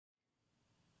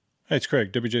Hi, it's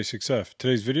Craig, WJ6F.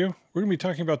 Today's video, we're going to be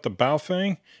talking about the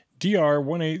BAOFENG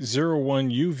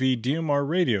DR-1801UV DMR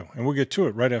radio, and we'll get to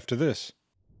it right after this.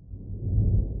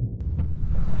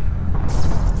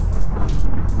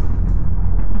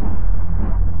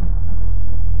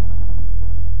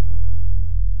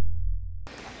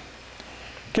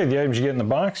 Okay, the items you get in the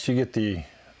box, you get the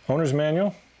owner's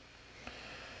manual,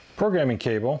 programming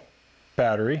cable,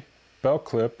 battery, belt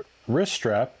clip, wrist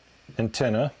strap,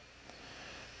 antenna,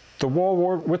 the wall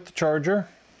wart with the charger,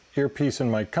 earpiece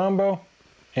and mic combo,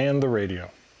 and the radio.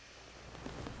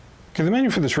 Okay, the menu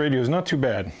for this radio is not too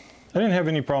bad. I didn't have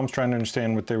any problems trying to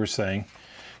understand what they were saying.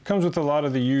 It comes with a lot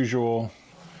of the usual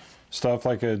stuff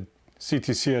like a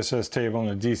CTCSS table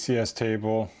and a DCS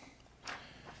table.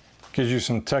 Gives you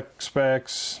some tech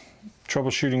specs,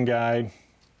 troubleshooting guide.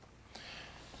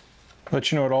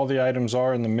 Let you know what all the items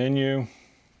are in the menu.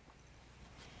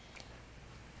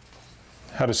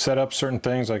 How to set up certain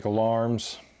things like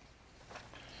alarms,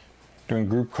 doing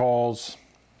group calls,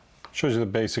 shows you the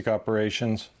basic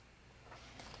operations.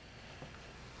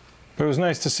 But it was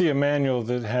nice to see a manual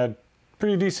that had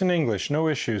pretty decent English, no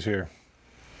issues here.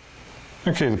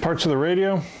 Okay, the parts of the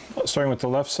radio, starting with the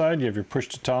left side, you have your push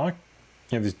to talk.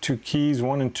 You have these two keys,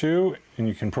 1 and 2, and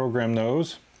you can program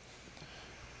those.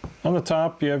 On the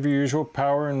top, you have your usual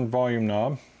power and volume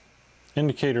knob,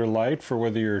 indicator light for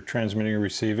whether you're transmitting or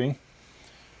receiving.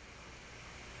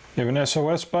 You have an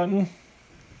SOS button,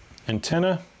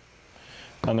 antenna.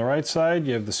 On the right side,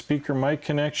 you have the speaker mic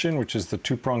connection, which is the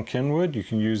 2-prong Kenwood. You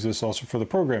can use this also for the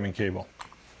programming cable.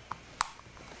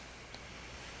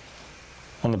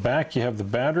 On the back, you have the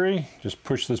battery. Just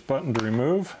push this button to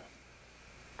remove.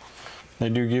 They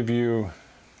do give you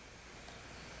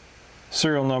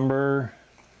serial number,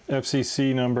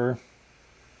 FCC number.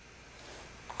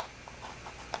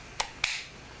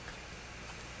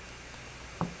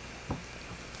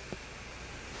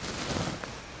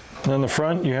 And on the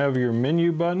front, you have your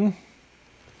menu button,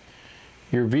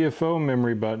 your VFO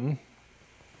memory button,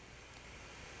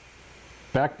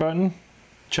 back button,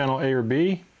 channel A or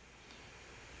B,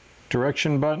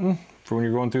 direction button for when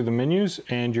you're going through the menus,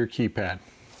 and your keypad.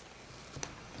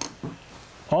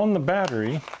 On the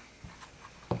battery,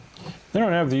 they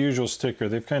don't have the usual sticker.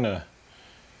 They've kind of,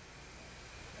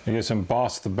 I guess,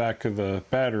 embossed the back of the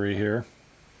battery here.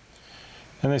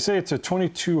 And they say it's a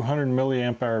 2200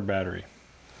 milliamp hour battery.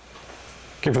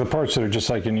 Okay, for the parts that are just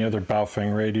like any other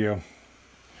BAOFENG radio,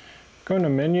 go into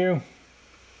menu,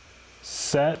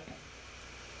 set,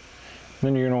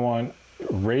 then you're going to want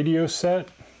radio set.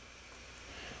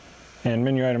 And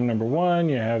menu item number 1,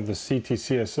 you have the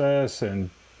CTCSS and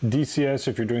DCS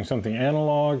if you're doing something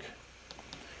analog.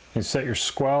 You set your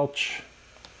squelch,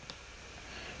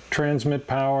 transmit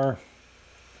power,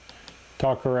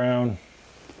 talk around,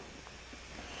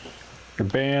 your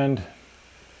band,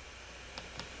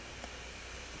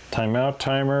 timeout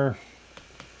timer,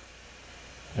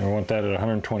 and we want that at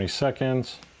 120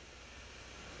 seconds.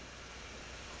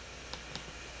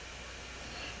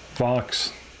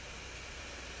 Vox.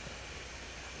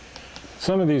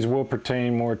 Some of these will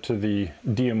pertain more to the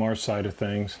DMR side of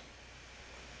things.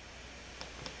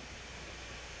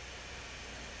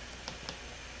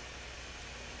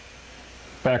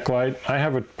 Backlight, I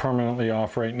have it permanently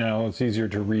off right now. It's easier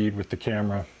to read with the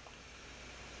camera.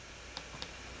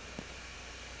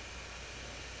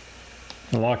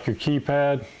 Lock your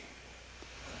keypad.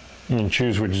 You can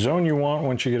choose which zone you want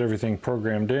once you get everything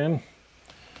programmed in.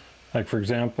 Like for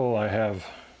example, I have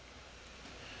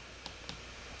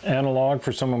analog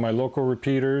for some of my local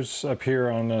repeaters up here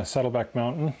on Saddleback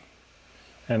Mountain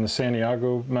and the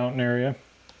Santiago Mountain area.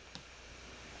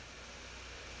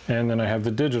 And then I have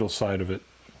the digital side of it.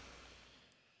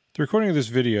 The recording of this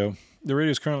video, the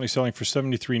radio is currently selling for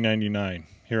 $73.99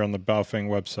 here on the BAOFENG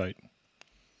website.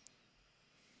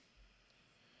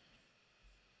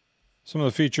 Some of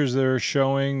the features they're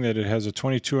showing that it has a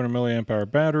 2200 milliamp hour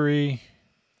battery.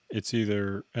 It's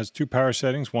either has 2 power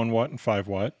settings, 1 watt and 5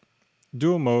 watt,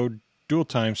 dual mode, dual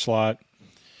time slot,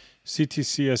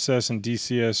 CTCSS and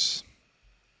DCS.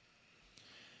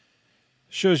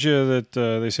 Shows you that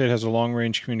they say it has a long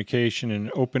range communication in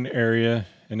an open area,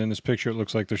 and in this picture it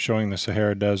looks like they're showing the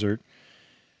Sahara Desert.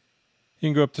 You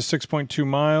can go up to 6.2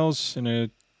 miles in a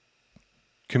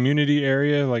community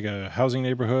area like a housing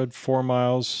neighborhood, 4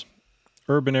 miles.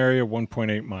 Urban area,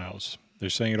 1.8 miles. They're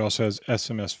saying it also has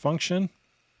SMS function.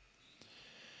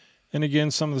 And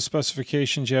again, some of the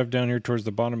specifications you have down here towards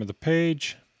the bottom of the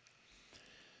page.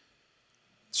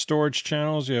 Storage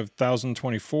channels, you have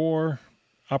 1024.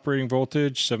 Operating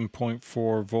voltage,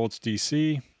 7.4 volts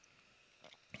DC.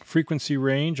 Frequency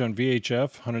range on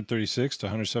VHF 136 to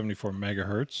 174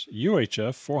 megahertz,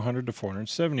 UHF 400 to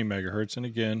 470 megahertz, and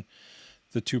again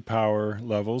the two power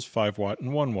levels 5 watt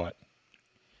and 1 watt.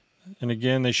 And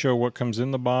again they show what comes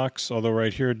in the box, although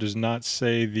right here it does not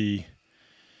say the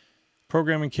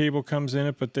programming cable comes in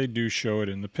it, but they do show it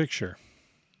in the picture.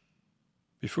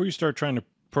 Before you start trying to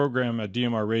program a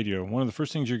DMR radio, one of the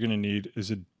first things you're going to need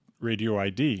is a radio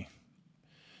ID.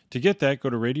 To get that, go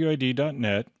to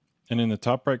radioid.net, and in the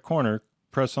top right corner,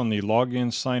 press on the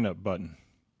Login Sign Up button.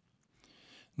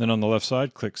 Then on the left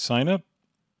side, click Sign Up,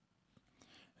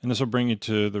 and this will bring you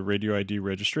to the Radio ID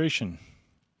registration.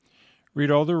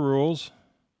 Read all the rules,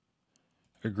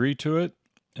 agree to it,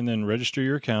 and then register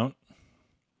your account.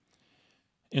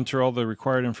 Enter all the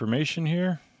required information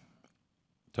here,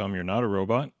 tell them you're not a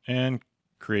robot, and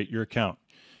create your account.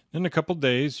 In a couple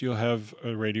days, you'll have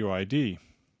a radio ID.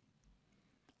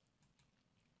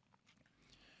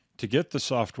 To get the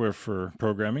software for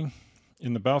programming,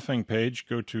 in the BAOFENG page,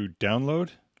 go to Download.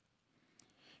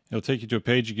 It'll take you to a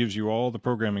page that gives you all the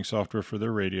programming software for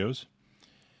their radios.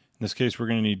 In this case, we're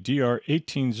going to need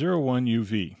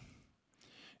DR-1801UV.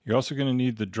 You're also going to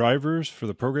need the drivers for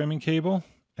the programming cable,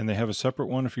 and they have a separate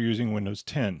one if you're using Windows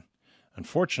 10.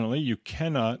 Unfortunately, you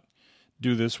cannot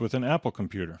do this with an Apple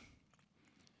computer.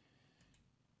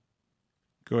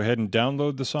 Go ahead and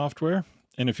download the software.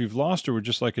 And if you've lost it or would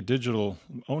just like a digital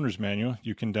owner's manual,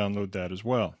 you can download that as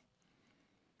well.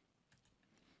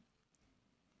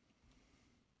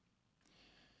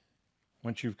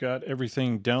 Once you've got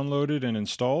everything downloaded and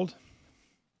installed,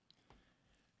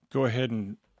 go ahead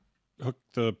and hook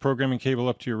the programming cable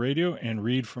up to your radio and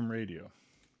read from radio.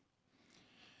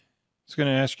 It's going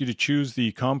to ask you to choose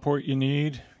the COM port you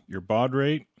need, your baud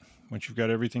rate. Once you've got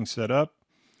everything set up,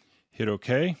 hit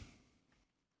OK.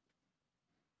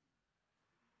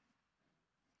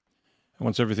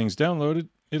 Once everything's downloaded,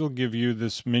 it'll give you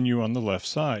this menu on the left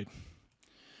side.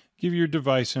 Give you your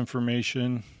device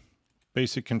information,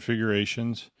 basic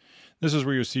configurations. This is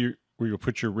where you'll see where you'll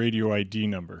put your radio ID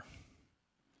number.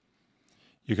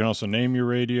 You can also name your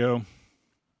radio.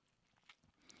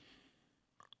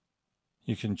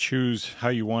 You can choose how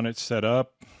you want it set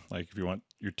up. Like if you want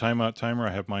your timeout timer,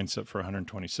 I have mine set for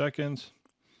 120 seconds.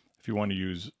 If you want to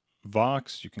use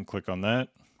Vox, you can click on that.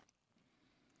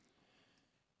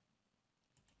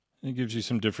 It gives you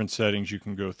some different settings you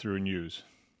can go through and use.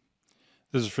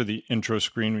 This is for the intro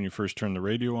screen when you first turn the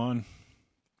radio on.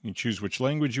 You can choose which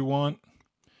language you want.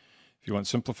 If you want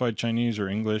simplified Chinese or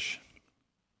English.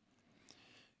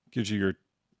 It gives you your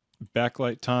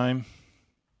backlight time.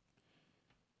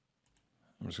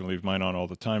 I'm just going to leave mine on all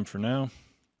the time for now.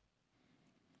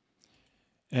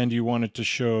 And you want it to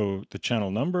show the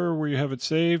channel number where you have it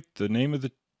saved, the name of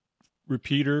the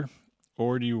repeater,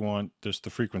 or do you want just the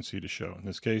frequency to show? In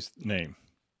this case, name.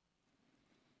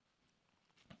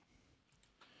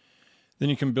 Then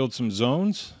you can build some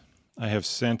zones. I have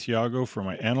Santiago for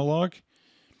my analog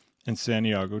and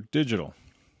Santiago digital.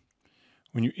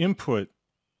 When you input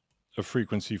a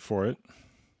frequency for it,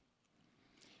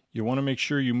 you want to make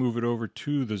sure you move it over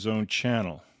to the zone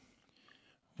channel.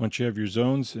 Once you have your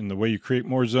zones, and the way you create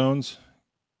more zones,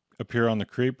 appear on the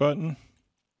Create button,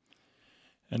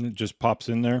 and it just pops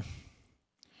in there.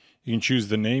 You can choose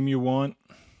the name you want.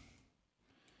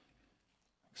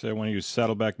 Say I want to use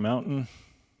Saddleback Mountain.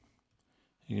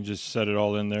 You can just set it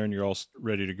all in there and you're all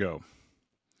ready to go.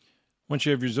 Once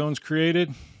you have your zones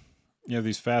created, you have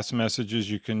these fast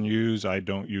messages you can use. I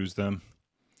don't use them.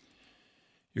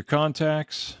 Your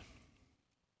contacts.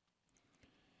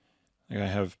 I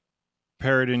have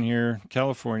Parrot in here,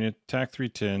 California, TAC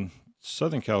 310,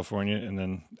 Southern California, and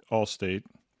then Allstate.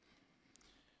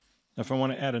 Now if I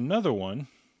want to add another one,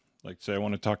 like say I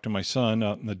want to talk to my son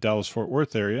out in the Dallas-Fort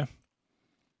Worth area,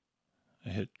 I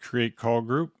hit Create Call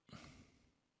Group,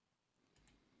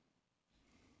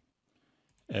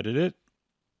 edit it,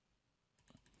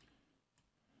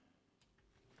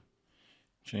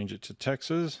 change it to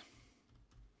Texas.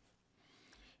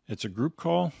 It's a group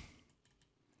call,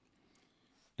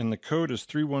 and the code is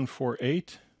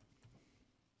 3148,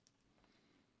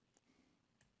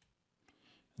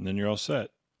 and then you're all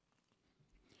set.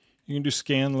 You can do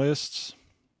scan lists,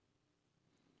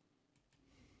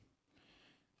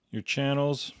 your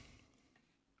channels,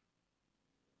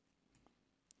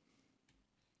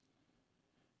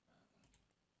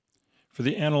 for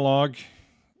the analog,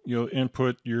 you'll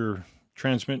input your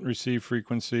transmit and receive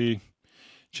frequency,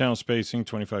 channel spacing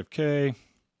 25K,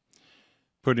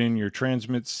 put in your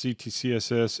transmit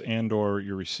CTCSS and or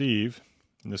your receive.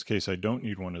 In this case, I don't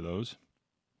need one of those.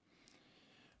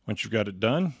 Once you've got it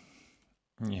done,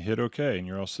 you hit OK and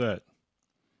you're all set.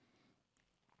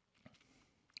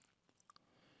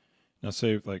 Now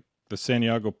say like the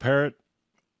Santiago Parrot,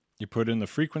 you put in the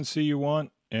frequency you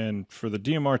want, and for the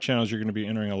DMR channels, you're going to be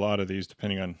entering a lot of these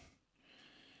depending on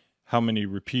how many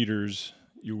repeaters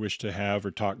you wish to have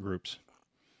or talk groups.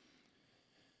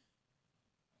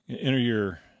 You enter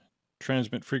your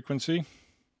transmit frequency,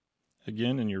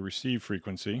 again, and your receive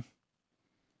frequency.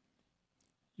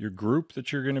 Your group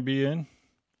that you're going to be in.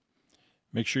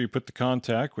 Make sure you put the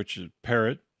contact, which is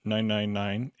Parrot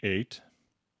 9998.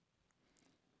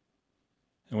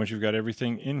 And once you've got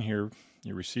everything in here,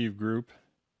 your receive group,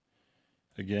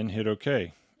 again, hit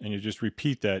OK. And you just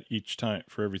repeat that each time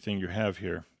for everything you have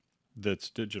here that's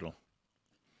digital.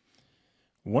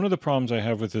 One of the problems I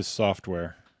have with this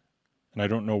software, and I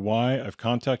don't know why, I've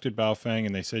contacted BAOFENG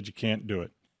and they said you can't do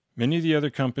it. Many of the other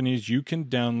companies, you can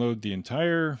download the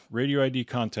entire radio ID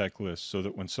contact list so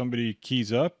that when somebody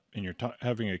keys up and you're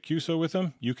having a QSO with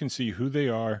them, you can see who they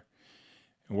are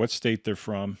and what state they're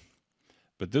from.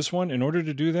 But this one, in order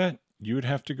to do that, you would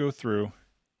have to go through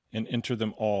and enter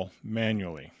them all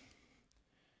manually.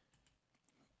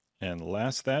 And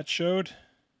last that showed,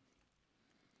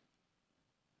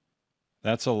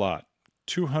 that's a lot.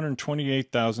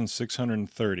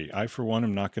 228,630. I, for one,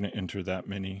 am not going to enter that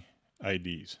many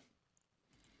IDs.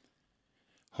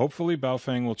 Hopefully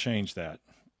BAOFENG will change that,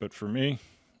 but for me,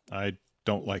 I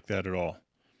don't like that at all.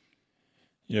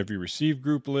 You have your receive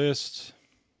group lists.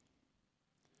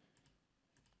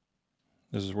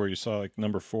 This is where you saw like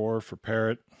number 4 for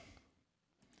Parrot.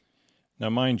 Now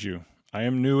mind you, I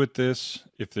am new at this.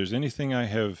 If there's anything I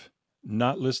have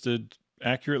not listed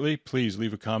accurately, please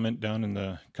leave a comment down in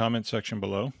the comment section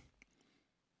below.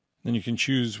 Then you can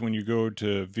choose when you go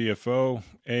to VFO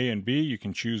A and B, you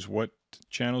can choose what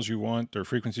channels you want or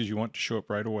frequencies you want to show up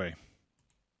right away.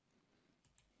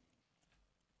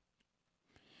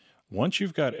 Once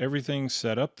you've got everything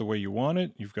set up the way you want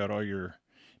it, you've got all your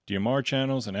DMR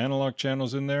channels and analog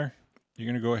channels in there, you're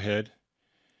going to go ahead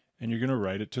and you're going to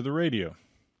write it to the radio.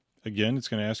 Again, it's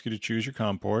going to ask you to choose your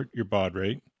COM port, your baud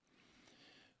rate.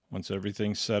 Once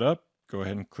everything's set up, go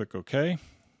ahead and click OK.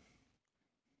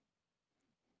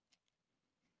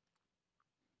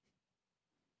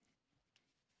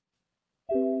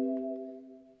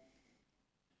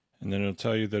 And then it'll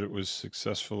tell you that it was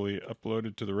successfully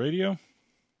uploaded to the radio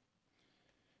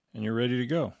and you're ready to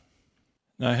go.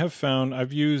 Now I have found,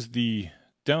 I've used the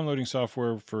downloading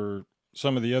software for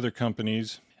some of the other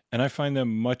companies and I find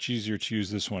them much easier to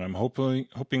use this one. I'm hoping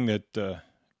that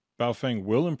BAOFENG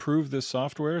will improve this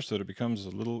software so that it becomes a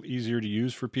little easier to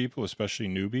use for people, especially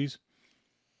newbies.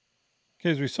 Okay,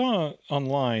 as we saw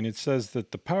online, it says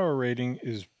that the power rating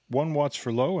is 1 watts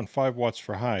for low and 5 watts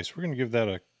for high. So we're going to give that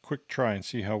a quick try and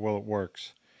see how well it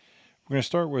works. We're going to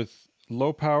start with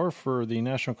low power for the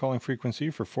national calling frequency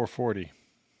for 440.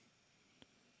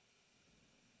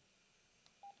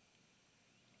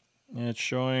 And it's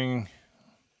showing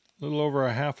a little over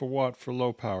a half a watt for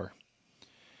low power.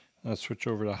 Let's switch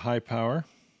over to high power.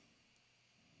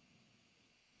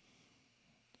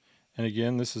 And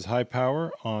again, this is high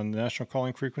power on the national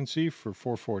calling frequency for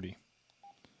 440.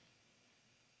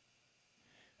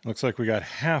 It looks like we got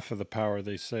half of the power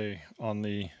they say on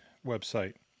the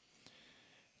website.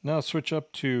 Now switch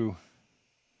up to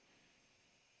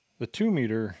the 2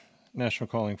 meter national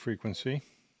calling frequency.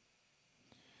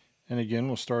 And again,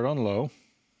 we'll start on low.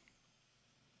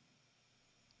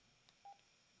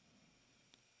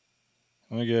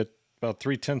 I'm going to get about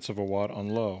 3/10 of a watt on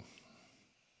low.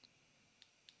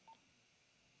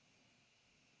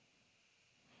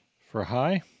 For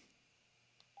high,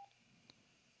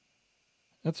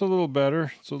 that's a little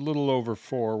better. It's a little over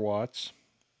 4 watts,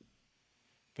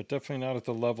 but definitely not at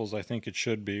the levels I think it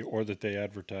should be or that they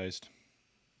advertised.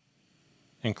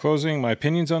 In closing, my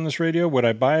opinions on this radio, would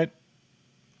I buy it?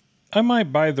 I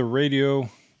might buy the radio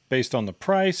based on the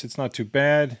price. It's not too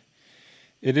bad.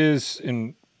 It is,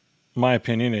 in my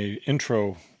opinion, a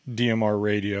intro DMR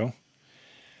radio.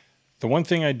 The one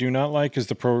thing I do not like is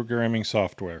the programming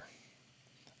software.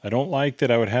 I don't like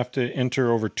that I would have to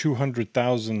enter over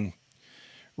 200,000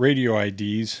 radio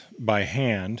IDs by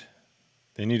hand.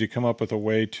 They need to come up with a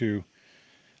way to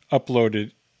upload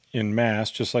it in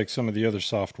mass, just like some of the other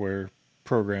software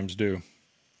programs do.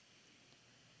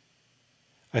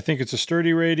 I think it's a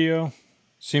sturdy radio.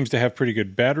 Seems to have pretty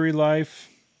good battery life.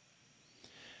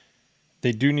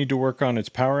 They do need to work on its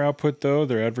power output though.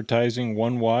 They're advertising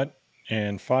 1 watt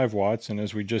and 5 watts, and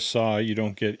as we just saw, you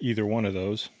don't get either one of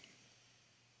those.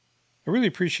 I really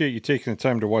appreciate you taking the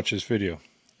time to watch this video.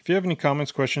 If you have any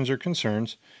comments, questions, or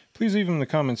concerns, please leave them in the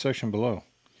comment section below.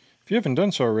 If you haven't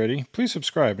done so already, please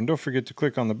subscribe and don't forget to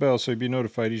click on the bell so you'll be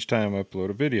notified each time I upload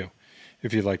a video.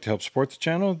 If you'd like to help support the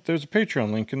channel, there's a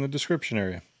Patreon link in the description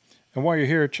area. And while you're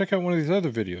here, check out one of these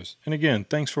other videos. And again,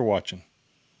 thanks for watching.